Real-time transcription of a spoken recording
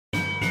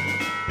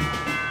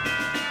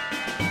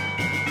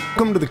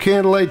Welcome to the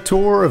Candlelight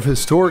Tour of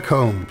Historic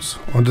Homes.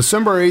 On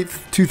December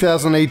 8th,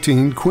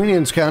 2018, Queen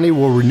Anne's County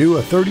will renew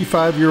a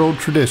 35-year-old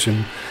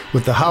tradition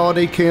with the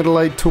Holiday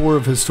Candlelight Tour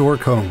of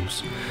Historic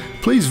Homes.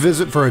 Please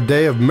visit for a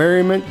day of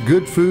merriment,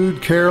 good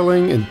food,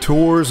 caroling, and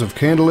tours of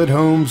candlelit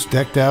homes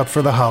decked out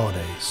for the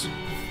holidays.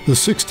 The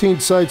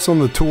 16 sites on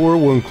the tour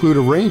will include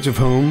a range of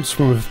homes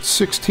from a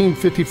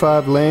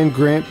 1655 land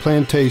grant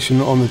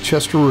plantation on the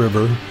Chester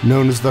River,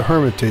 known as the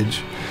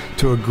Hermitage,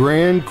 to a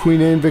grand Queen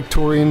Anne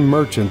Victorian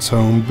merchant's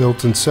home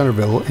built in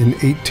Centerville in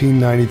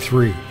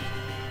 1893.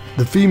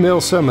 The Female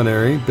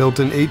Seminary,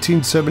 built in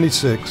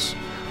 1876,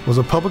 was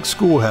a public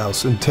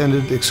schoolhouse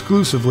intended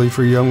exclusively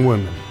for young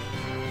women.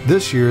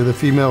 This year, the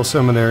Female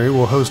Seminary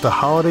will host a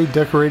holiday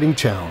decorating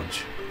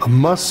challenge, a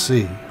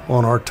must-see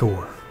on our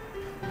tour.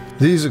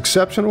 These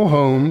exceptional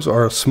homes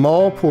are a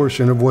small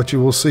portion of what you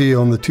will see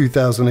on the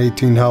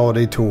 2018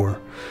 holiday tour.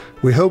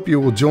 We hope you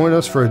will join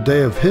us for a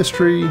day of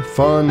history,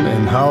 fun,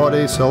 and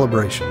holiday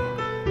celebration.